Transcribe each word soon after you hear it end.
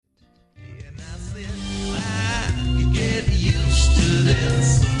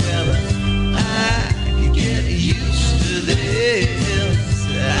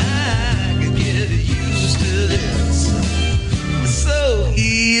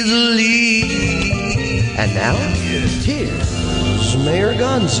And now, here's Mayor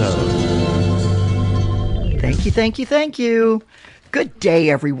Gonzo. Thank you. Good day,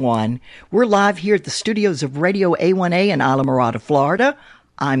 everyone. We're live here at the studios of Radio A1A in Islamorada, Florida.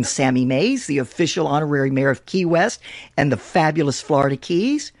 I'm Sammy Mays, the official honorary mayor of Key West and the fabulous Florida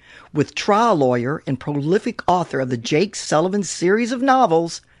Keys, with trial lawyer and prolific author of the Jake Sullivan series of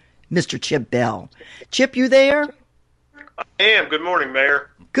novels, Mr. Chip Bell. Chip, you there? I am. Good morning, Mayor.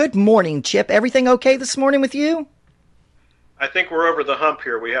 Good morning, Chip. Everything okay this morning with you? I think we're over the hump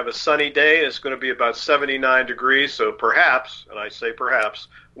here. We have a sunny day. It's going to be about 79 degrees, so perhaps, and I say perhaps,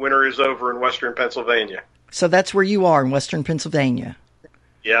 winter is over in western Pennsylvania. So that's where you are, in western Pennsylvania?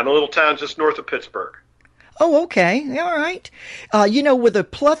 Yeah, in a little town just north of Pittsburgh. Oh, okay. All right. With a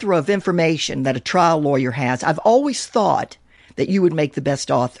plethora of information that a trial lawyer has, I've always thought that you would make the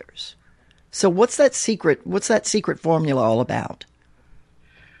best authors. So what's that secret formula all about?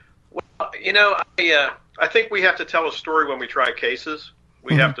 Well, I think we have to tell a story when we try cases.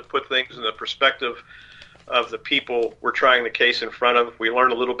 We have to put things in the perspective of the people we're trying the case in front of. We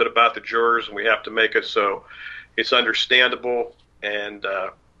learn a little bit about the jurors, and we have to make it so it's understandable. And,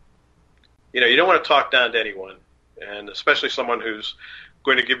 you don't want to talk down to anyone, and especially someone who's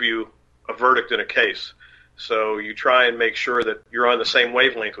going to give you a verdict in a case. So you try and make sure that you're on the same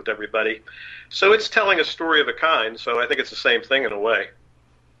wavelength with everybody. So it's telling a story of a kind, so I think it's the same thing in a way.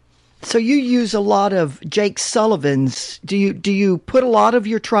 So you use a lot of Jake Sullivan's. Do you put a lot of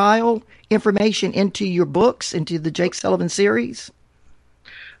your trial information into your books, into the Jake Sullivan series?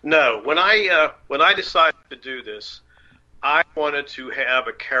 No. When I decided to do this, I wanted to have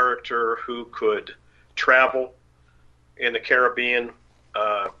a character who could travel in the Caribbean,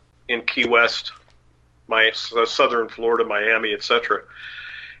 in Key West, southern Florida, Miami, etc.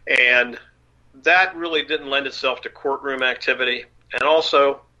 And that really didn't lend itself to courtroom activity. And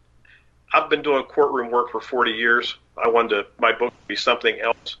also, I've been doing courtroom work for 40 years. I wanted my book to be something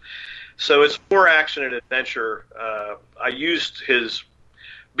else. So it's more action and adventure. I used his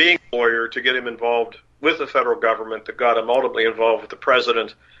being a lawyer to get him involved with the federal government, that got him ultimately involved with the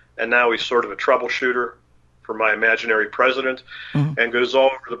president, and now he's sort of a troubleshooter for my imaginary president, and goes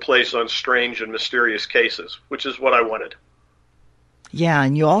all over the place on strange and mysterious cases, which is what I wanted. Yeah,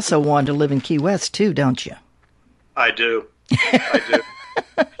 and you also want to live in Key West too, don't you? I do. I do.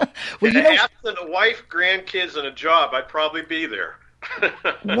 Well, absent a wife, grandkids, and a job, I'd probably be there.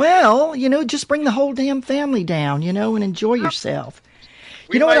 Well, just bring the whole damn family down, and enjoy yourself.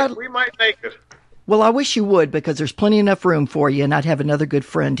 We might make it. Well, I wish you would, because there's plenty enough room for you, and I'd have another good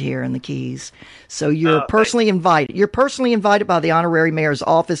friend here in the Keys. So you're personally invited. You're personally invited by the honorary mayor's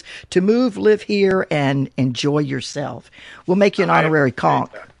office to move, live here, and enjoy yourself. We'll make you an honorary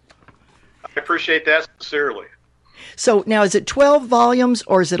conch. I appreciate that sincerely. So now, is it 12 volumes,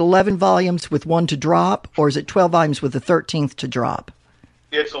 or is it 11 volumes with one to drop, or is it 12 volumes with the 13th to drop?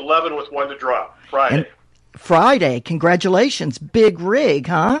 It's 11 with one to drop, Friday. And Friday, congratulations. Big rig,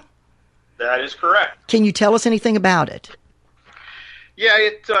 huh? That is correct. Can you tell us anything about it? Yeah,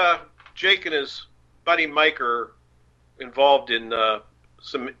 Jake and his buddy Mike are involved in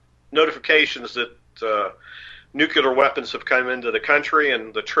some notifications that nuclear weapons have come into the country,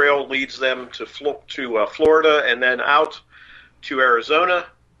 and the trail leads them to Florida and then out to Arizona.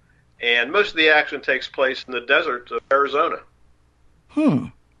 And most of the action takes place in the desert of Arizona.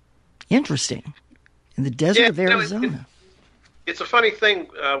 Interesting. In the desert of Arizona. It's a funny thing.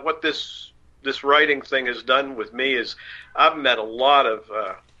 What this writing thing has done with me is I've met a lot of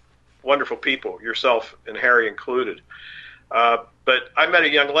wonderful people, yourself and Harry included. But I met a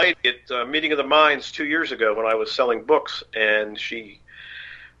young lady at Meeting of the Minds 2 years ago when I was selling books, and she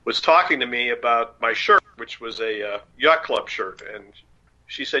was talking to me about my shirt, which was a yacht club shirt. And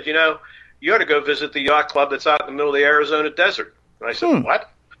she said, you ought to go visit the yacht club that's out in the middle of the Arizona desert. And I said,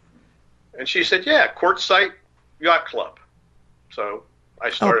 what? And she said, yeah, Quartzsite Yacht Club. So I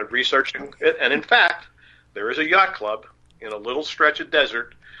started researching it, and in fact, there is a yacht club in a little stretch of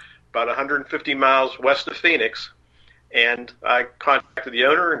desert about 150 miles west of Phoenix, and I contacted the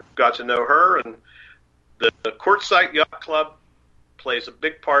owner and got to know her, and the Quartzsite Yacht Club plays a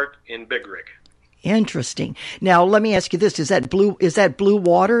big part in Big Rig. Interesting. Now, let me ask you this: is that blue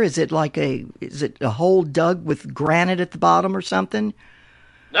water? Is it a hole dug with granite at the bottom or something?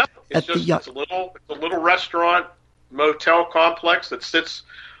 No, it's a little restaurant motel complex that sits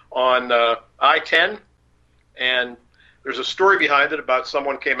on I-10, and there's a story behind it about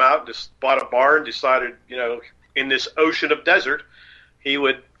someone came out and just bought a bar and decided, in this ocean of desert, he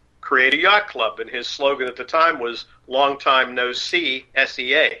would create a yacht club, and his slogan at the time was "Long Time No See,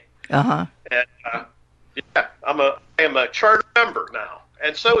 SEA." Uh-huh. And Yeah, I am a charter member now,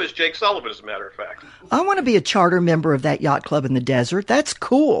 and so is Jake Sullivan, as a matter of fact. I want to be a charter member of that yacht club in the desert. That's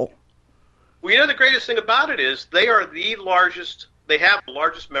cool. Well, you know, the greatest thing about it is they are the largest. They have the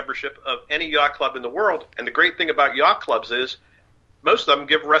largest membership of any yacht club in the world, and the great thing about yacht clubs is most of them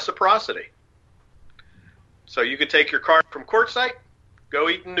give reciprocity. So you can take your card from Quartzsite, go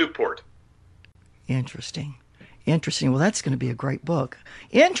eat in Newport. Interesting. Well, that's going to be a great book.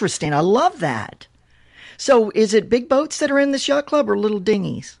 Interesting. I love that. So is it big boats that are in this yacht club or little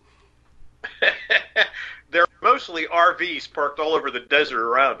dinghies? They're mostly RVs parked all over the desert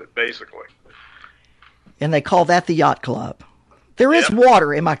around it, basically. And they call that the yacht club. There is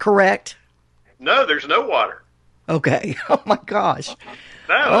water, am I correct? No, there's no water. Okay. Oh, my gosh.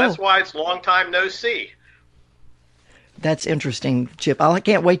 No, that's why it's long time no see. That's interesting, Chip. I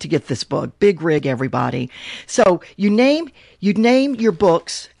can't wait to get this book. Big rig, everybody. So you name your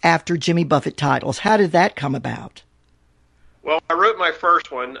books after Jimmy Buffett titles. How did that come about? Well, I wrote my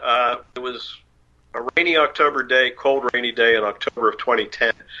first one. It was a rainy October day, cold rainy day in October of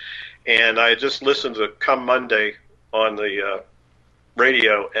 2010. And I just listened to Come Monday on the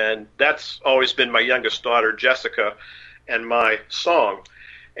radio, and that's always been my youngest daughter, Jessica, and my song.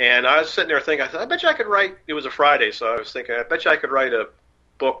 And I was sitting there thinking, I bet you I could write, it was a Friday, so I was thinking, I bet you I could write a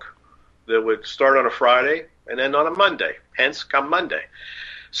book that would start on a Friday and end on a Monday, hence Come Monday.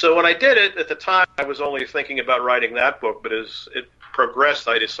 So when I did it, at the time, I was only thinking about writing that book, but as it progressed,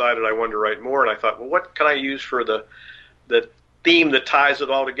 I decided I wanted to write more, and I thought, well, what can I use for the theme that ties it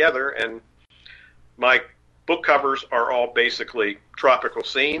all together? And my book covers are all basically tropical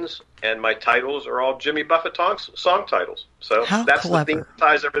scenes, and my titles are all Jimmy Buffett song titles. So that's clever. The thing that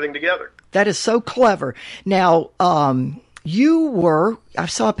ties everything together. That is so clever. Now, I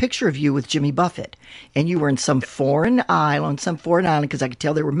saw a picture of you with Jimmy Buffett, and you were in some foreign island, because I could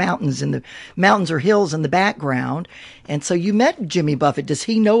tell there were mountains or hills in the background. And so you met Jimmy Buffett. Does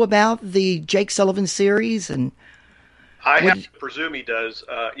he know about the Jake Sullivan series? And I have to presume he does.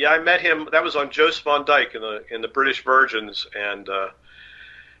 I met him. That was on Joost Van Dyke in the British Virgins, and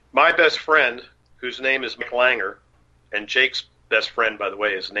my best friend, whose name is Mike Langer, and Jake's best friend, by the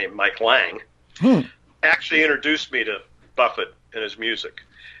way, is named Mike Lang, actually introduced me to Buffett and his music.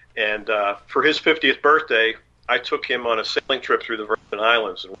 And for his 50th birthday, I took him on a sailing trip through the Virgin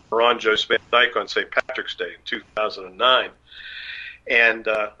Islands, and we were on Joost Van Dyke on St. Patrick's Day in 2009. And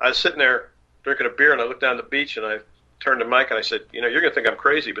I was sitting there drinking a beer, and I looked down the beach, and I turned to Mike and I said, you're going to think I'm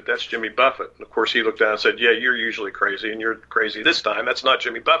crazy, but that's Jimmy Buffett. And of course he looked down and said, yeah, you're usually crazy, and you're crazy this time. That's not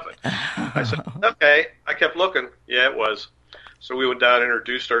Jimmy Buffett. I said, okay. I kept looking. Yeah, it was. So we went down and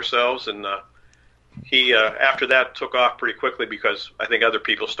introduced ourselves, and he, after that, took off pretty quickly because I think other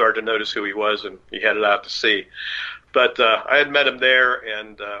people started to notice who he was, and he headed out to sea. But I had met him there,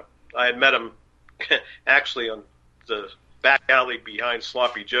 and I had met him actually on the back alley behind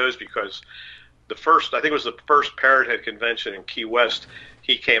Sloppy Joe's because I think it was the first Parrot Head convention in Key West.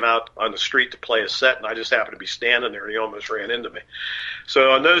 He came out on the street to play a set, and I just happened to be standing there, and he almost ran into me.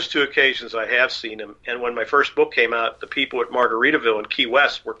 So on those two occasions, I have seen him. And when my first book came out, the people at Margaritaville in Key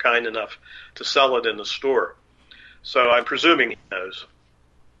West were kind enough to sell it in the store. So I'm presuming he knows.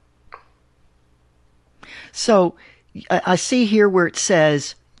 So I see here where it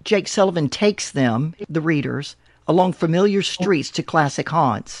says Jake Sullivan takes them, the readers, along familiar streets to classic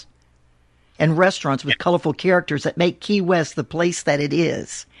haunts and restaurants with colorful characters that make Key West the place that it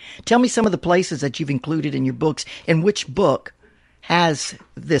is. Tell me some of the places that you've included in your books, and which book has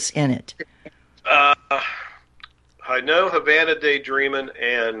this in it. I know Havana Daydreamin'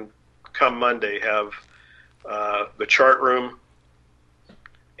 and Come Monday have the Chart Room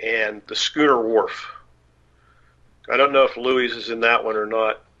and the Schooner Wharf. I don't know if Louis is in that one or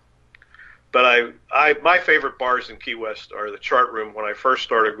not. But my favorite bars in Key West are the Chart Room. When I first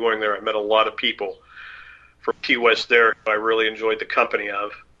started going there, I met a lot of people from Key West there who I really enjoyed the company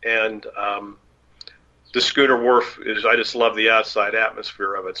of. And the Schooner Wharf I just love the outside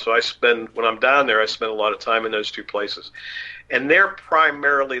atmosphere of it. So when I'm down there, I spend a lot of time in those two places. And they're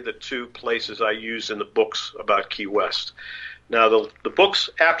primarily the two places I use in the books about Key West. Now, the books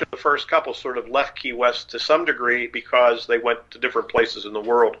after the first couple sort of left Key West to some degree because they went to different places in the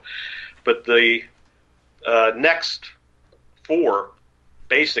world. But the next four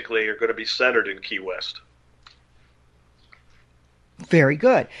basically are going to be centered in Key West. Very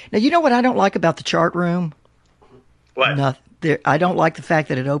good. Now, you know what I don't like about the Chart Room? What? Nothing. I don't like the fact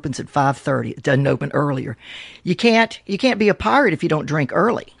that it opens at 5:30. It doesn't open earlier. You can't be a pirate if you don't drink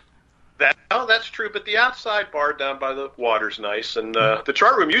early. That's true, but the outside bar down by the water's nice, and the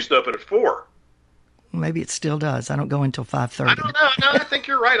Chart Room used to open at 4. Maybe it still does. I don't go until 5:30. I don't know. No, I think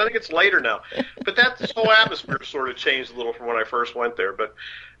you're right. I think it's later now. But this whole atmosphere sort of changed a little from when I first went there. But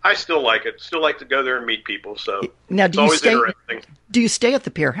I still like it. Still like to go there and meet people. So now, it's always interesting. Do you stay at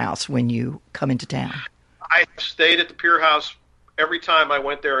the Pier House when you come into town? I stayed at the Pier House every time I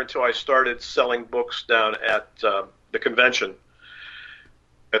went there until I started selling books down at the convention,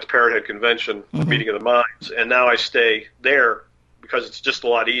 at the Parrot Head Convention, Meeting of the Minds. And now I stay there because it's just a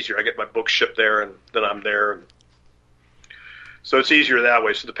lot easier. I get my books shipped there, and then I'm there. And so it's easier that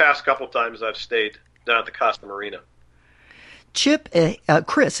way. So the past couple of times I've stayed down at the Costa Marina.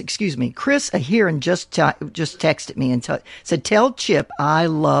 Chris here and just texted me and said, tell Chip I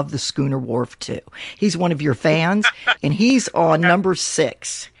love the Schooner Wharf too. He's one of your fans, and he's on number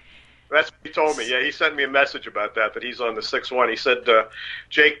 6. That's what he told me. Yeah, he sent me a message about that he's on the 6th one. He said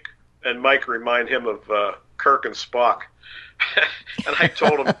Jake and Mike remind him of Kirk and Spock. And I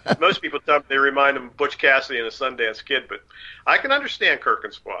told him, most people tell me they remind him of Butch Cassidy and the Sundance Kid, but I can understand Kirk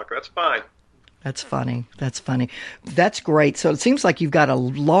and Spock. That's fine. That's funny. That's great. So it seems like you've got a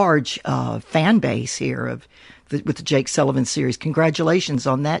large fan base here with the Jake Sullivan series. Congratulations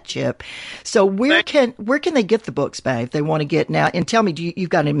on that, Chip. So where can they get the books, babe, if they want to get now? And tell me,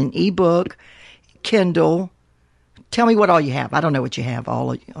 you've got them in ebook, Kindle? Tell me what all you have. I don't know what you have. All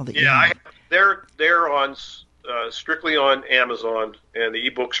that you have. They're on strictly on Amazon, and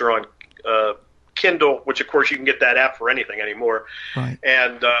the ebooks are on Kindle, which of course you can get that app for anything anymore. Right.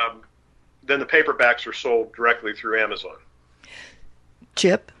 And then the paperbacks are sold directly through Amazon.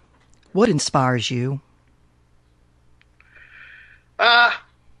 Chip, what inspires you? You're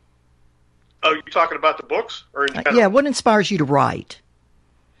talking about the books? Or in general? Yeah, what inspires you to write?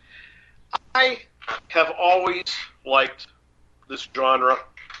 I have always liked this genre,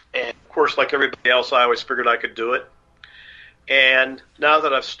 and of course, like everybody else, I always figured I could do it. And now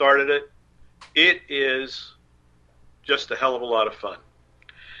that I've started it, it is just a hell of a lot of fun.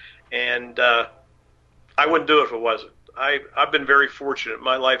 And I wouldn't do it if it wasn't. I've been very fortunate in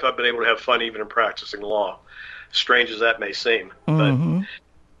my life. I've been able to have fun even in practicing law, strange as that may seem. Mm-hmm.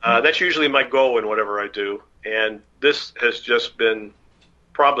 But that's usually my goal in whatever I do. And this has just been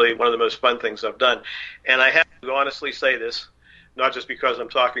probably one of the most fun things I've done. And I have to honestly say this, not just because I'm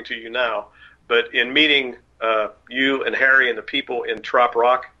talking to you now, but in meeting you and Harry and the people in Trop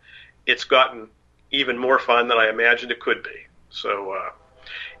Rock, it's gotten even more fun than I imagined it could be. So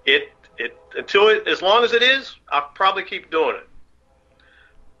as long as it is, I'll probably keep doing it.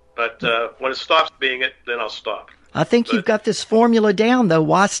 But when it stops being it, then I'll stop. I think you've got this formula down, though.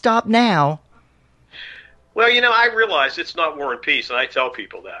 Why stop now? Well, I realize it's not War and Peace, and I tell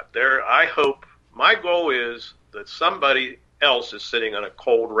people that. I hope, my goal is that somebody else is sitting on a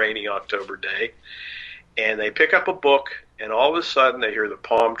cold, rainy October day, and they pick up a book, and all of a sudden they hear the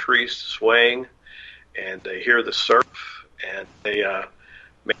palm trees swaying, and they hear the surf, and they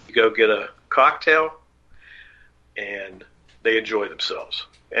maybe go get a cocktail, and they enjoy themselves.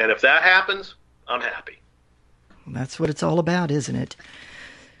 And if that happens, I'm happy. That's what it's all about, isn't it?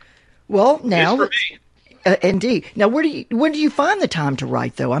 Well, now, for me. Indeed. Now, when do you find the time to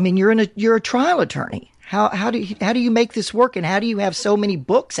write, though? I mean, you're a trial attorney. How do you make this work, and how do you have so many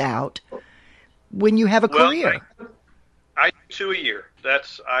books out when you have a career? I do 2 a year.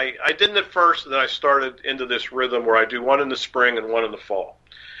 I didn't at first, and then I started into this rhythm where I do one in the spring and one in the fall.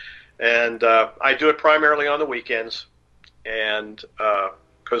 And I do it primarily on the weekends, and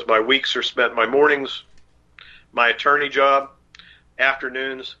because my weeks are spent, my mornings, my attorney job,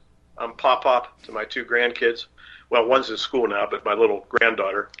 afternoons, I'm pop to my 2 grandkids. Well, one's in school now, but my little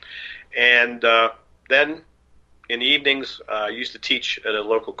granddaughter. And then in the evenings, I used to teach at a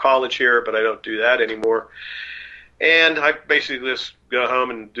local college here, but I don't do that anymore. And I basically just go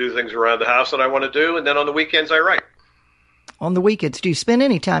home and do things around the house that I want to do, and then on the weekends I write. On the weekends, do you spend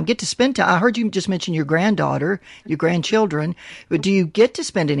any time? Get to spend time? I heard you just mention your granddaughter, your grandchildren, but do you get to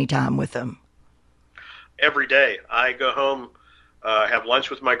spend any time with them? Every day. I go home, have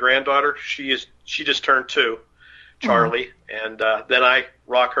lunch with my granddaughter. She just turned 2, Charlie, and then I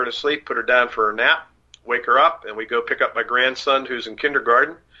rock her to sleep, put her down for a nap, wake her up, and we go pick up my grandson who's in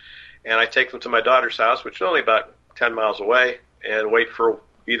kindergarten, and I take them to my daughter's house, which is only about 10 miles away, and wait for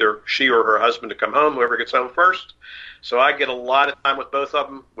either she or her husband to come home, whoever gets home first. So I get a lot of time with both of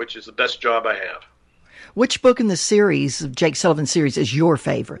them, which is the best job I have. Which book in the series, Jake Sullivan series, is your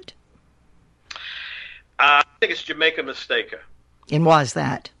favorite? I think it's Jamaica Mistake. And why is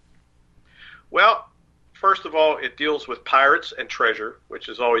that? Well, first of all, it deals with pirates and treasure, which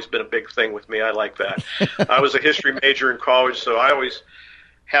has always been a big thing with me. I like that. I was a history major in college, so I always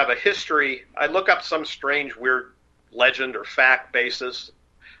have a history. I look up some strange, weird legend or fact basis.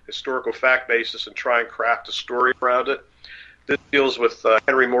 historical fact basis and try and craft a story around it. This deals with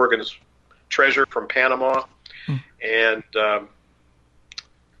Henry Morgan's treasure from Panama. And when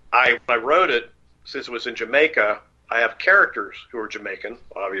I wrote it, since it was in Jamaica, I have characters who are Jamaican,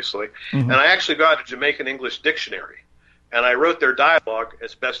 obviously, and I actually got a Jamaican English dictionary, and I wrote their dialogue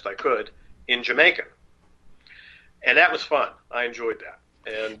as best I could in Jamaican. And that was fun. I enjoyed that.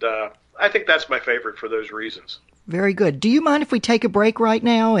 And I think that's my favorite for those reasons. Very good. Do you mind if we take a break right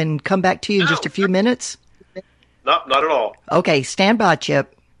now and come back to you in just a few minutes? Not at all. Okay, stand by,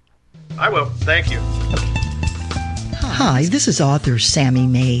 Chip. I will. Thank you. Hi, this is author Sammy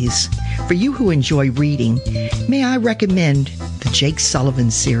Mays. For you who enjoy reading, may I recommend the Jake Sullivan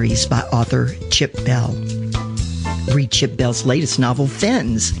series by author Chip Bell. Read Chip Bell's latest novel,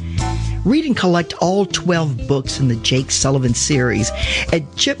 Fins. Read and collect all 12 books in the Jake Sullivan series at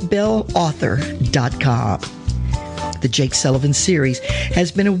chipbellauthor.com. The Jake Sullivan series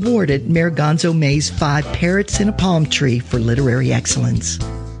has been awarded Mayor Gonzo Mays 5 Parrots in a Palm Tree for literary excellence.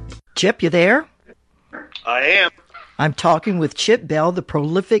 Chip, you there? I am. I'm talking with Chip Bell, the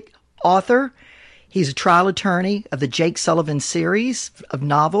prolific author. He's a trial attorney of the Jake Sullivan series of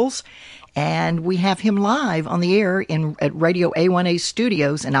novels, and we have him live on the air at Radio A1A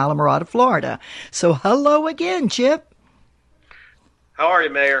Studios in Alamorada, Florida. So hello again, Chip. How are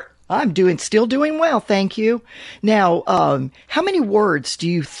you, Mayor? I'm still doing well, thank you. Now, how many words do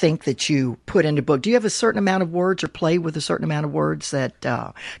you think that you put in a book? Do you have a certain amount of words or play with a certain amount of words that,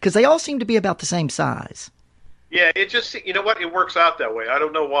 because they all seem to be about the same size? Yeah, it just, you know what, it works out that way. I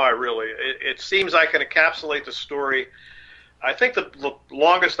don't know why, really. It seems I can encapsulate the story. I think the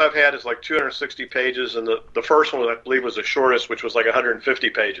longest I've had is like 260 pages, and the first one, I believe, was the shortest, which was like 150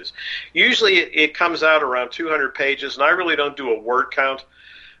 pages. Usually it comes out around 200 pages, and I really don't do a word count.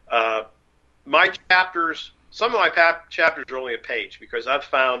 My chapters, some of my chapters are only a page, because I've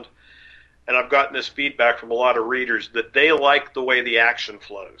found, and I've gotten this feedback from a lot of readers, that they like the way the action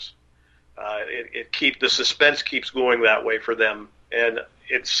flows. The suspense keeps going that way for them, and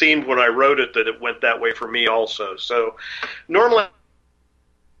it seemed when I wrote it that it went that way for me also. So normally,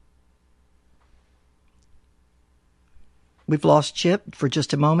 we've lost Chip for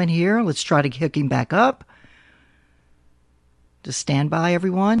just a moment here. Let's try to hook him back up. Just stand by,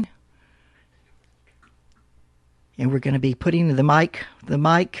 everyone. And we're going to be putting the mic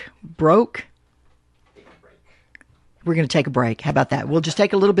broke. We're going to take a break. How about that? We'll just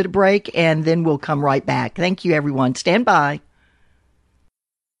take a little bit of break, and then we'll come right back. Thank you, everyone. Stand by.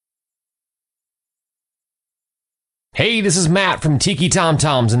 Hey, this is Matt from Tiki Tom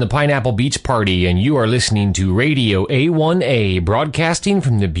Toms and the Pineapple Beach Party, and you are listening to Radio A1A, broadcasting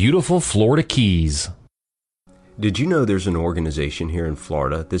from the beautiful Florida Keys. Did you know there's an organization here in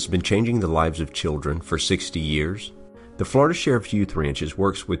Florida that's been changing the lives of children for 60 years? The Florida Sheriff's Youth Ranches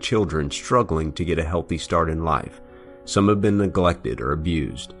works with children struggling to get a healthy start in life. Some have been neglected or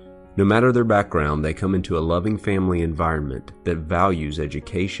abused. No matter their background, they come into a loving family environment that values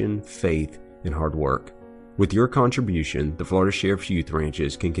education, faith, and hard work. With your contribution, the Florida Sheriff's Youth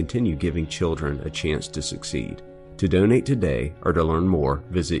Ranches can continue giving children a chance to succeed. To donate today or to learn more,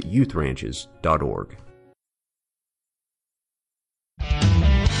 visit youthranches.org.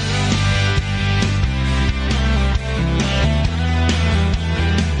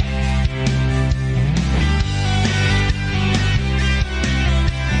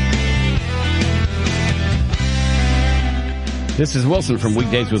 This is Wilson from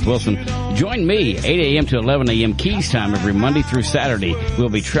Weekdays with Wilson. Join me, 8 a.m. to 11 a.m. Keys time every Monday through Saturday. We'll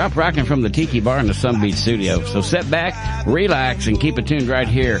be trop rocking from the Tiki Bar in the Sun Beach studio. So sit back, relax, and keep it tuned right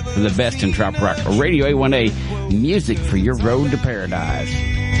here for the best in trop rock. Radio A1A, music for your road to paradise.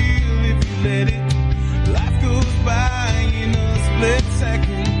 Life goes by in a split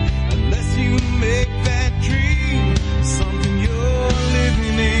second unless you make that dream something you're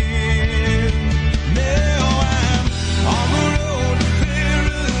living in. Now I'm on the road to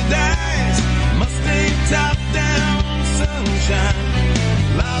paradise, Mustang top down, sunshine.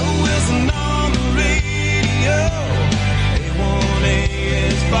 Laura Wilson on the radio, A1A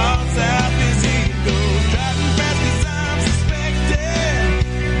as far south as it goes. Driving fast 'cause I'm suspected.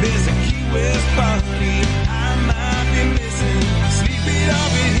 There's a Key West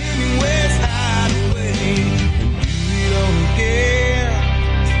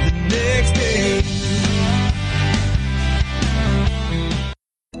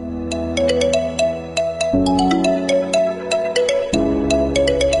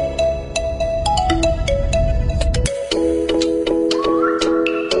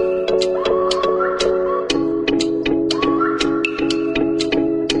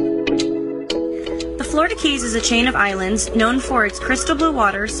Florida Keys is a chain of islands known for its crystal blue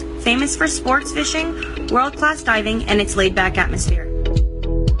waters, famous for sports fishing, world-class diving, and its laid-back atmosphere.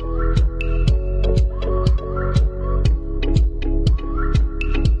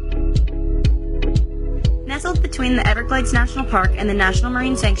 Nestled between the Everglades National Park and the National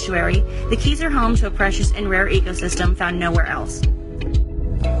Marine Sanctuary, the Keys are home to a precious and rare ecosystem found nowhere else.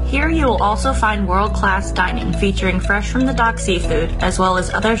 Here you will also find world-class dining featuring fresh from the dock seafood, as well as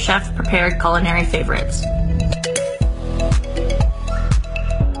other chef-prepared culinary favorites.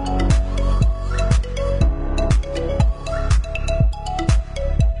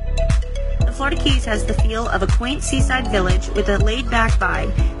 The Florida Keys has the feel of a quaint seaside village with a laid-back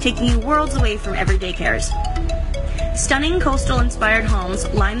vibe, taking you worlds away from everyday cares. Stunning coastal-inspired homes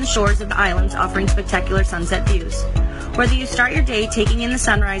line the shores of the islands, offering spectacular sunset views. Whether you start your day taking in the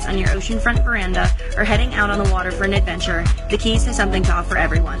sunrise on your oceanfront veranda or heading out on the water for an adventure, the Keys has something to offer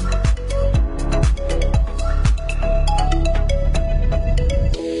everyone.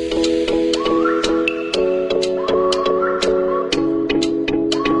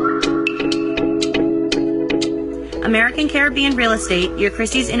 American Caribbean Real Estate, your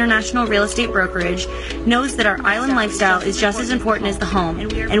Christie's International Real Estate Brokerage, knows that our island lifestyle is just as important as the home,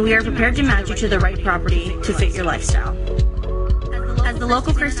 and we are prepared to match you to the right property to fit your lifestyle. As the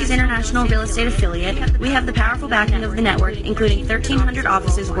local Christie's International Real Estate affiliate, we have the powerful backing of the network, including 1,300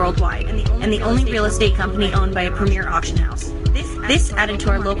 offices worldwide, and the only real estate company owned by a premier auction house. This, added to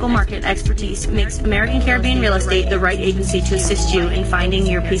our local market expertise, makes American Caribbean Real Estate the right agency to assist you in finding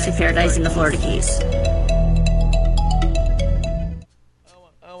your piece of paradise in the Florida Keys.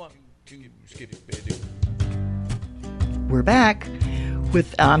 We're back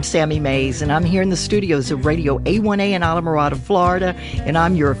with I'm Sammy Mays, and I'm here in the studios of Radio A1A in Islamorada, Florida, and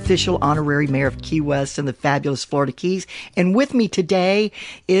I'm your official honorary mayor of Key West and the fabulous Florida Keys. And with me today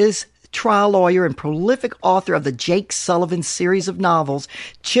is trial lawyer and prolific author of the Jake Sullivan series of novels,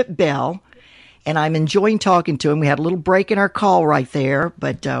 Chip Bell, and I'm enjoying talking to him. We had a little break in our call right there,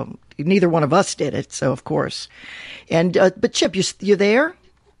 but neither one of us did it, so of course. And but Chip, you there?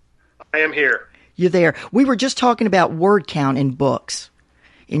 I am here. You're there. We were just talking about word count in books,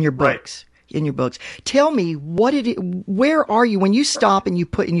 in your books, right. In your books. Tell me, where are you when you stop and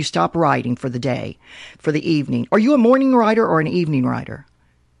you stop writing for the day, for the evening? Are you a morning writer or an evening writer?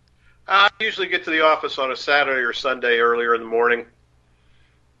 I usually get to the office on a Saturday or Sunday earlier in the morning.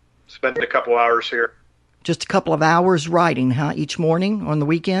 Spend a couple hours here. Just a couple of hours writing, huh? Each morning on the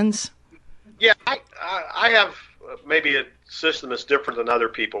weekends? Yeah, I have maybe a system that's different than other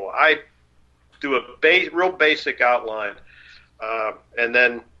people. I do a real basic outline, and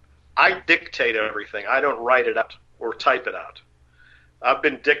then I dictate everything. I don't write it out or type it out. I've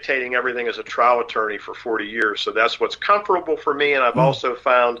been dictating everything as a trial attorney for 40 years, so that's what's comfortable for me, and I've also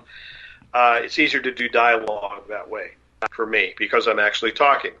found it's easier to do dialogue that way for me because I'm actually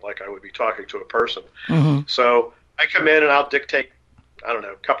talking like I would be talking to a person. Mm-hmm. So I come in and I'll dictate, I don't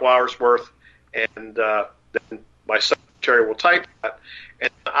know, a couple hours worth, and then my secretary will type that, and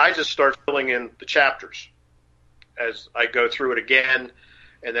I just start filling in the chapters as I go through it again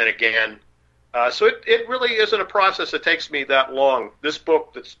and then again. So it really isn't a process that takes me that long. This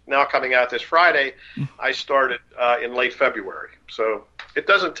book that's now coming out this Friday, I started in late February. So it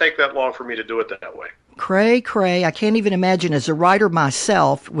doesn't take that long for me to do it that way. Cray. I can't even imagine as a writer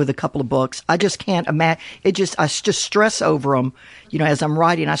myself with a couple of books. I just can't imagine. I just stress over them. You know, as I'm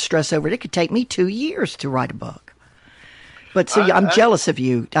writing, I stress over it. It could take me 2 years to write a book. But see, I'm jealous of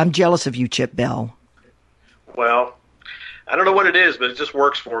you. I'm jealous of you, Chip Bell. Well, I don't know what it is, but it just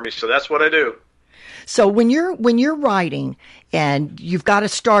works for me. So that's what I do. So when you're writing and you've got to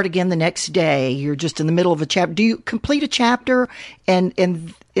start again the next day, you're just in the middle of a chapter. Do you complete a chapter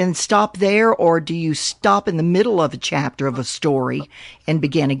and stop there, or do you stop in the middle of a chapter of a story and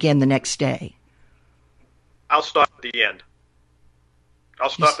begin again the next day? I'll stop at the end. I'll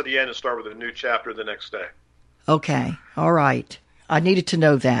stop at the end and start with a new chapter the next day. Okay. All right. I needed to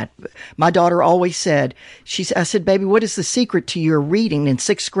know that. My daughter always said, I said, baby, what is the secret to your reading? In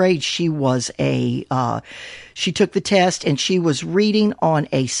 6th grade, she took the test and she was reading on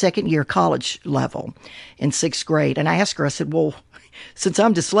a second-year college level in 6th grade. And I asked her, I said, well, since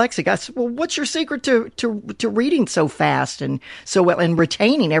I'm dyslexic, I said, well, what's your secret to reading so fast and so well and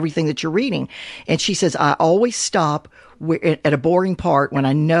retaining everything that you're reading? And she says, I always stop at a boring part when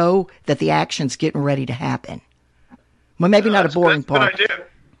I know that the action's getting ready to happen. Well, maybe not a boring part. Good idea.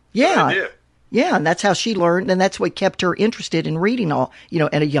 Yeah. Yeah, and that's how she learned, and that's what kept her interested in reading at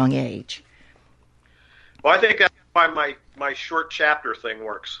a young age. Well, I think that's why my short chapter thing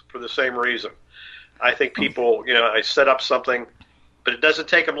works, for the same reason. I think people, I set up something but it doesn't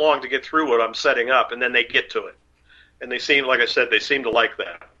take them long to get through what I'm setting up, and then they get to it. And they seem, like I said, they seem to like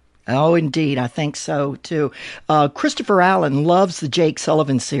that. Oh, indeed. I think so, too. Christopher Allen loves the Jake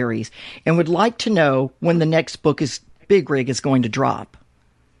Sullivan series and would like to know when the next book, Big Rig, is going to drop.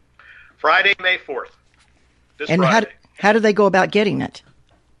 Friday, May 4th. And Friday. How do they go about getting it?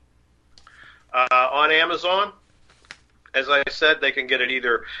 On Amazon. As I said, they can get it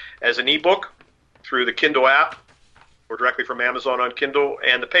either as an ebook through the Kindle app or directly from Amazon on Kindle,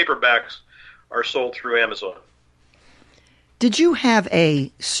 and the paperbacks are sold through Amazon. Did you have a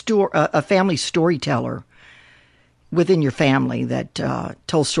family storyteller within your family that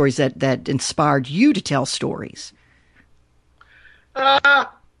told stories that inspired you to tell stories?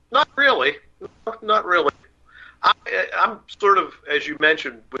 Not really. Not really. I'm sort of, as you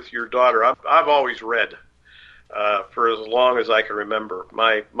mentioned with your daughter, I've always read for as long as I can remember.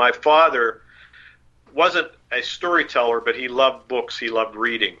 My father wasn't a storyteller, but he loved books. He loved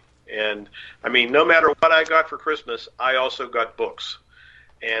reading. And, I mean, no matter what I got for Christmas, I also got books.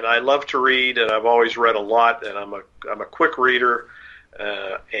 And I love to read, and I've always read a lot, and I'm a quick reader.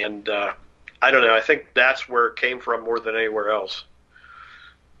 And I don't know, I think that's where it came from more than anywhere else.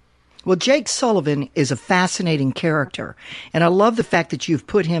 Well, Jake Sullivan is a fascinating character, and I love the fact that you've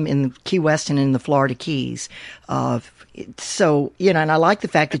put him in Key West and in the Florida Keys. So, and I like the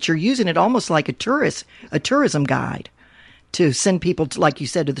fact that you're using it almost like a tourism guide to send people, to, like you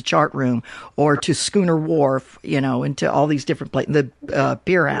said, to the chart room or to Schooner Wharf, and to all these different places, the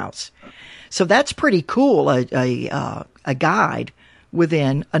Pier House. So that's pretty cool, a guide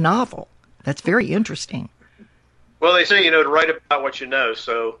within a novel. That's very interesting. Well, they say, to write about what you know.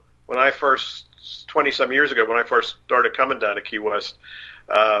 So when I first, 20-some years ago, when I first started coming down to Key West,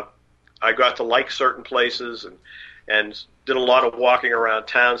 I got to like certain places and did a lot of walking around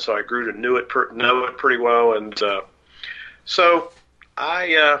town, so I grew to know it pretty well. And so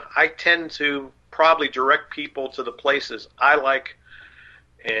I tend to probably direct people to the places I like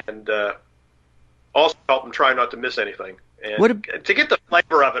and also help them try not to miss anything. And to get the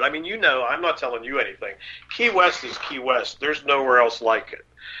flavor of it, I mean, I'm not telling you anything. Key West is Key West. There's nowhere else like it.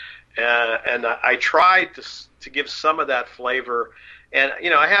 And I tried to give some of that flavor. And,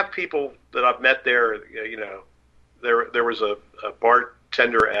 I have people that I've met there, there was a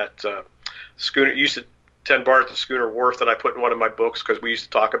bartender at Schooner, used to tend bar at the Schooner Wharf that I put in one of my books because we used to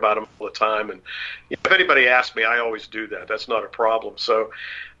talk about him all the time. And if anybody asks me, I always do that. That's not a problem. So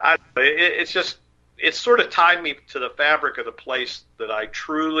it's sort of tied me to the fabric of the place that I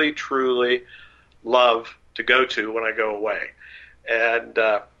truly, truly love to go to when I go away. And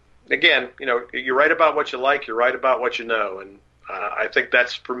again, you write about what you like, you write about what you know. And I think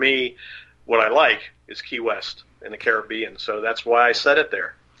that's, for me, what I like is Key West in the Caribbean. So that's why I set it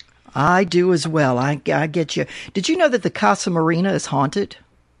there. I do as well. I get you. Did you know that the Casa Marina is haunted?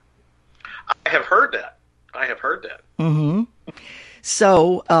 I have heard that. Mm-hmm.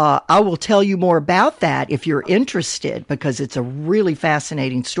 So I will tell you more about that if you're interested, because it's a really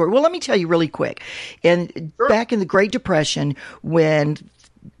fascinating story. Well, let me tell you really quick. Back in the Great Depression, when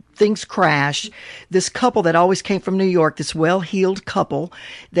things crashed, this couple that always came from New York, this well-heeled couple,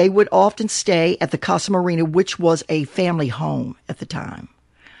 they would often stay at the Casa Marina, which was a family home at the time.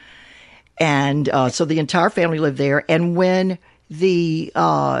 And so the entire family lived there. And when they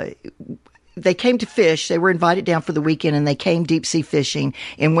came to fish, they were invited down for the weekend, and they came deep-sea fishing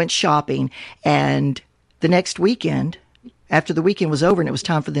and went shopping. And the next weekend, after the weekend was over and it was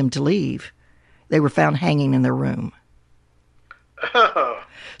time for them to leave, they were found hanging in their room.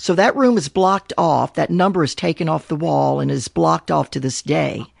 So that room is blocked off. That number is taken off the wall and is blocked off to this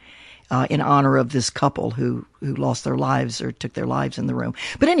day in honor of this couple who lost their lives or took their lives in the room.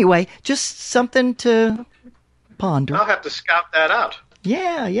 But anyway, just something to ponder. I'll have to scout that out.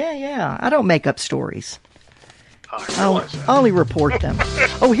 Yeah. I don't make up stories. I only report them.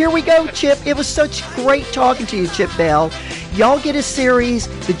 Oh, here we go, Chip. It was such great talking to you, Chip Bell. Y'all get his series,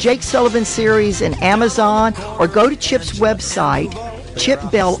 the Jake Sullivan series, in Amazon, or go to Chip's website,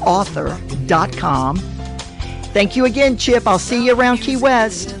 chipbellauthor.com. Thank you again, Chip. I'll see you around Key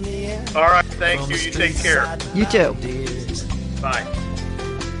West. All right, thank you. You take care. You too. Bye.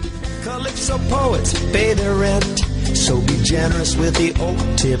 Calypso poets pay their rent, so be generous with the old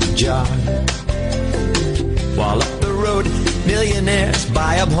tip jar. While up the road, millionaires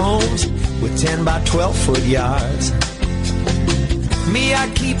buy up homes with 10 by 12 foot yards. Me, I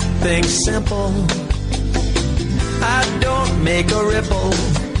keep things simple. I don't make a ripple.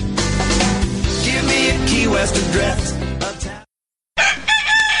 Give me a Key West address,